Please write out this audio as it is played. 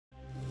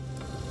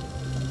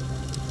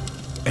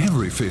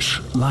Every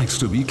fish likes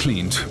to be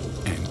cleaned,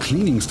 and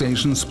cleaning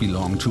stations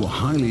belong to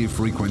highly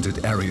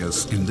frequented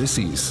areas in the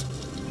seas.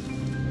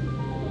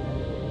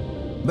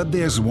 But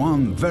there's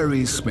one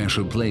very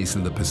special place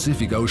in the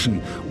Pacific Ocean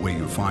where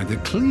you find a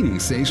cleaning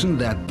station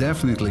that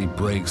definitely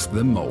breaks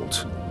the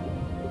mold.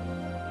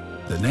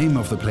 The name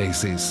of the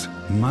place is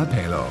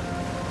Malpelo.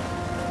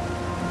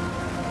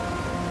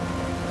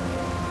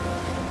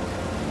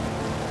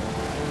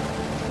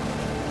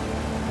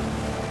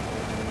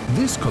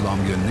 This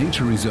Colombian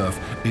nature reserve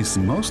is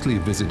mostly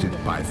visited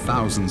by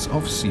thousands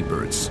of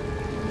seabirds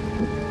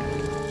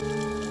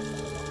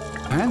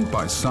and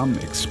by some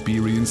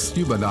experienced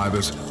scuba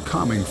divers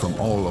coming from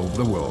all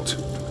over the world.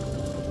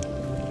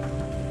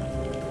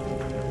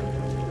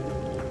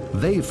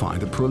 They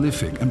find a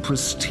prolific and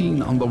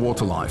pristine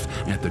underwater life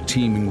at the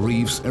teeming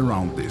reefs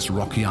around this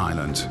rocky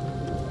island.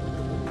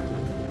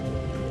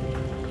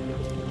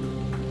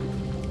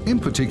 In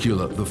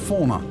particular, the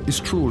fauna is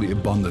truly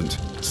abundant.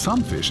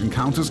 Some fish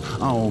encounters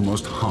are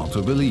almost hard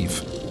to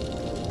believe.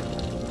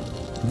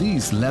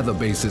 These leather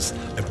bases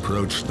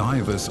approach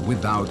divers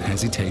without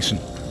hesitation,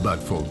 but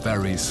for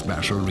very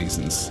special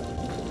reasons.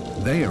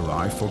 They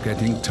arrive for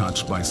getting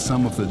touched by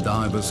some of the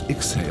divers'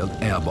 exhaled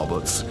air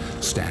bubbles,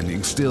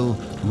 standing still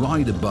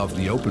right above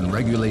the open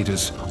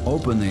regulators,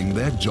 opening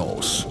their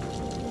jaws.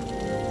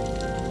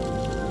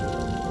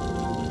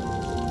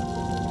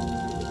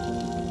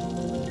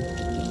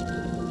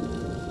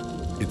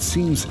 It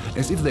seems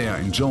as if they are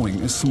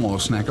enjoying a small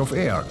snack of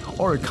air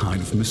or a kind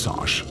of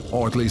massage,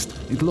 or at least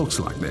it looks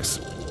like this.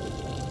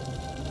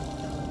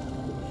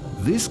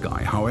 This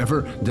guy,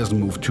 however, doesn't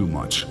move too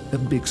much, a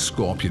big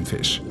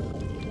scorpionfish.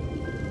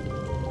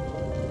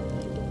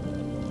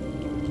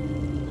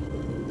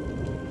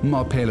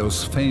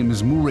 Malpelo's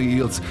famous moray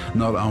eels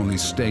not only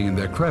stay in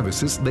their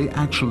crevices, they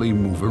actually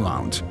move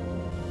around,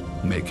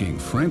 making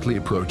friendly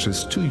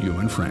approaches to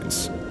human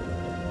friends.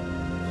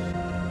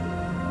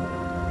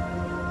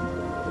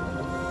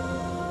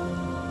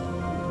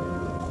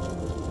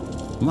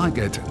 Like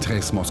at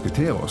Tres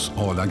Mosqueteros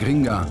or La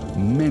Gringa,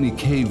 many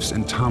caves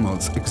and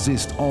tunnels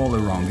exist all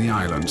around the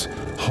island,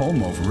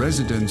 home of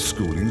resident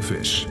schooling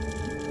fish.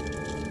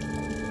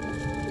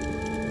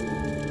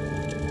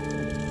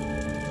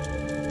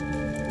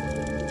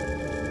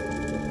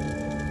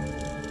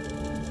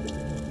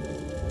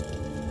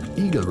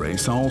 Eagle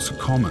rays are also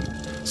common,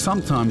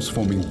 sometimes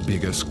forming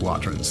bigger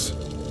squadrons.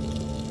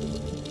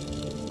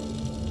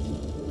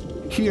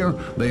 Here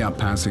they are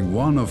passing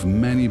one of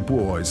many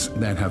buoys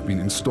that have been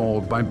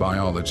installed by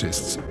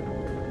biologists.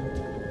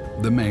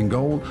 The main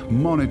goal,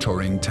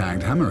 monitoring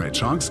tagged hammerhead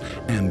sharks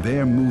and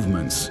their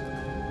movements.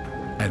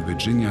 At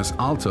Virginia's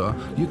Altar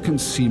you can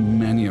see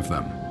many of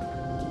them.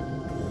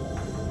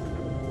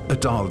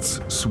 Adults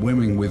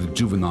swimming with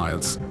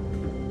juveniles,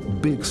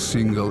 big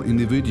single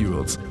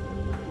individuals,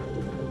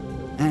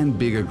 and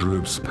bigger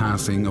groups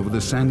passing over the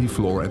sandy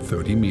floor at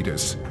 30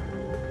 meters.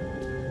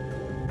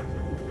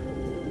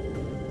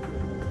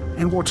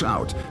 And watch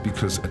out,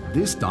 because at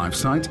this dive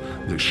site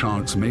the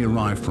sharks may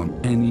arrive from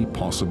any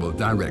possible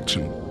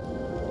direction.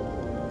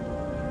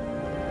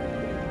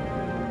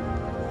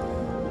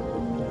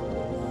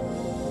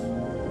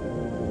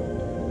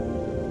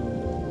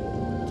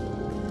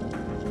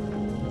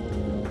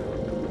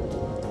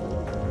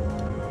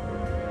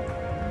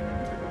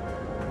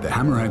 The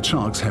hammerhead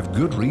sharks have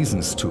good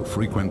reasons to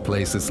frequent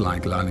places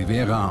like La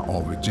Ribera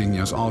or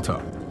Virginia's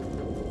Altar.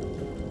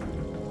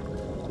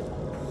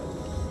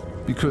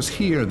 Because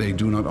here they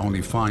do not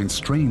only find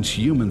strange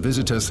human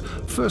visitors,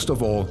 first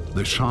of all,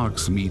 the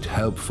sharks meet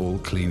helpful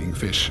cleaning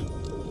fish.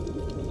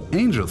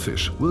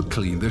 Angelfish will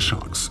clean the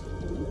sharks,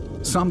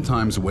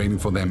 sometimes waiting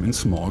for them in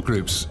small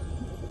groups.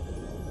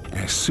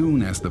 As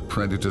soon as the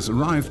predators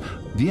arrive,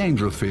 the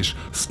angelfish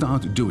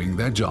start doing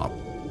their job.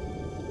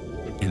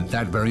 In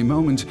that very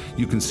moment,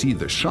 you can see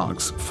the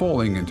sharks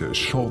falling into a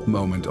short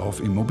moment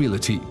of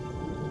immobility.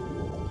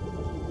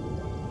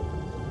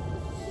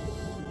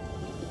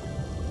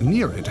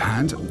 Near at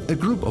hand, a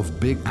group of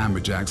big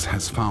amberjacks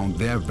has found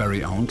their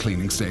very own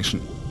cleaning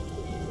station.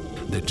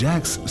 The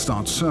jacks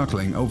start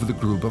circling over the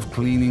group of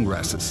cleaning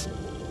wrasses.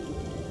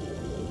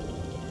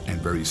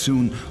 And very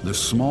soon, the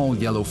small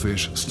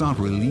yellowfish start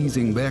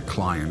releasing their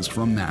clients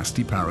from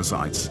nasty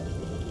parasites.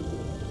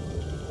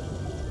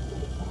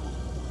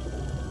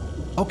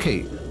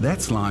 Okay,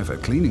 that's life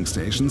at cleaning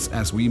stations,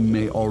 as we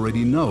may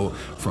already know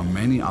from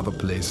many other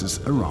places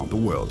around the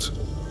world.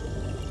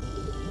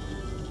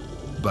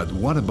 But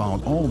what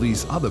about all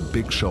these other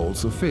big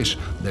shoals of fish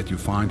that you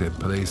find at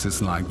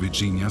places like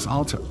Virginia's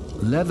Altar?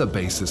 Leather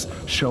bases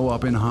show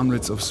up in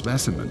hundreds of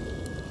specimens.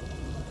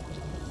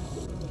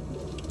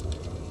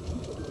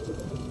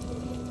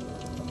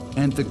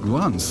 And the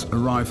grunts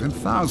arrive in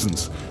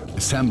thousands,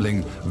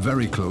 assembling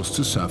very close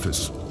to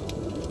surface.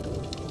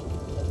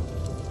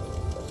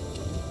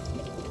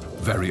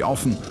 Very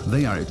often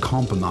they are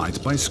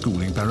accompanied by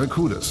schooling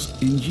barracudas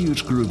in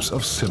huge groups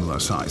of similar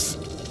size.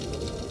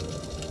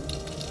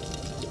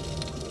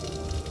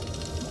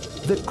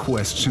 The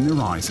question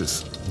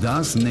arises,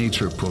 Does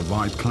nature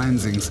provide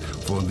cleansings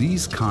for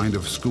these kind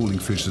of schooling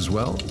fish as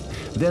well?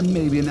 There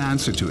may be an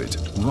answer to it,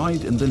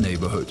 right in the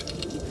neighborhood.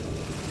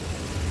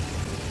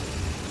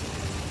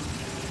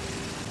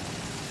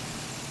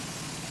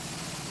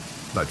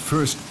 But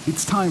first,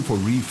 it's time for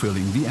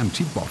refilling the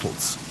empty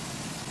bottles.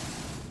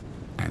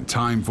 And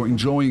time for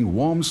enjoying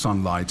warm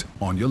sunlight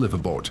on your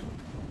liveaboard.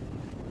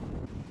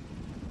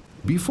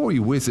 Before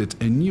you visit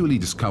a newly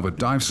discovered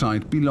dive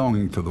site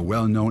belonging to the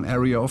well-known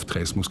area of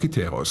Tres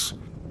Mosquiteros.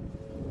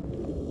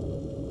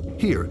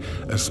 Here,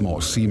 a small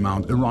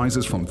seamount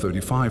arises from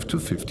 35 to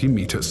 50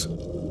 meters.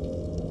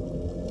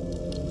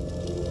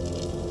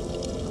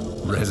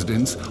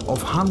 Residence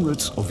of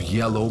hundreds of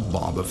yellow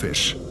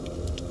barberfish.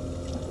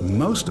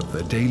 Most of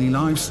their daily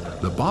lives,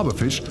 the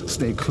barberfish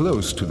stay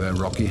close to their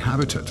rocky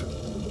habitat.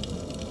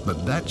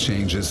 But that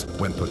changes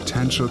when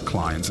potential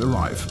clients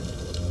arrive.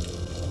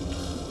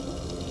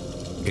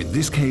 In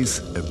this case,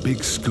 a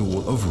big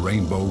school of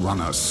rainbow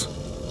runners.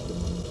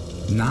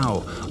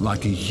 Now,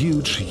 like a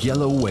huge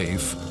yellow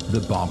wave, the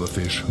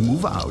barberfish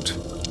move out.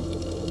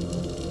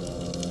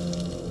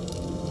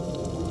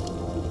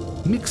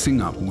 Mixing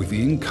up with the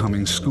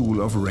incoming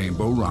school of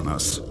rainbow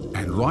runners.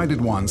 And right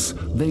at once,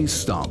 they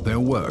start their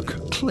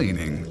work,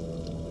 cleaning.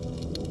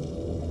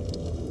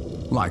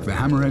 Like the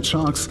hammerhead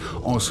sharks,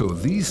 also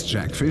these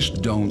jackfish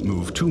don't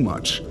move too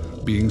much,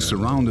 being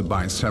surrounded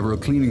by several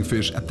cleaning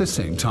fish at the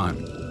same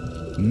time.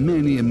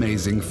 Many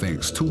amazing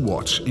things to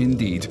watch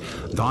indeed.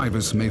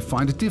 Divers may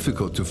find it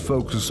difficult to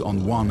focus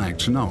on one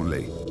action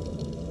only.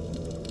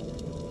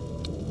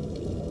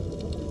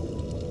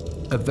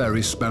 A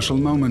very special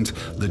moment,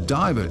 the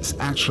diver is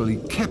actually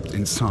kept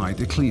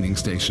inside a cleaning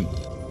station.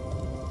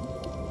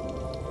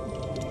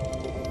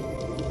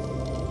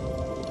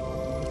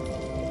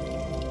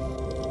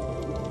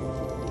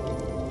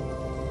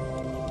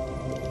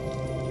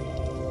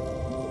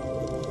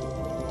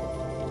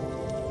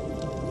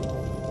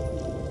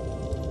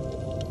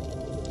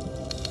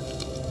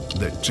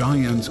 The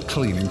giant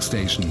cleaning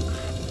station.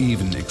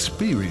 Even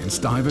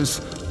experienced divers,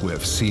 who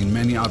have seen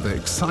many other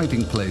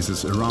exciting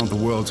places around the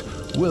world,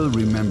 will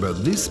remember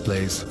this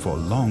place for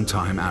a long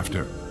time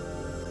after.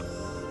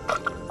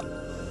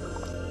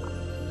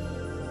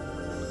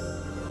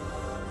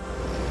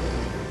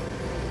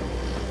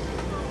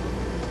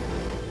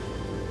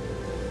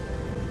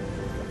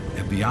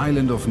 At the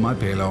island of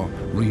Malpelo,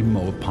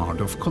 remote part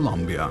of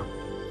Colombia.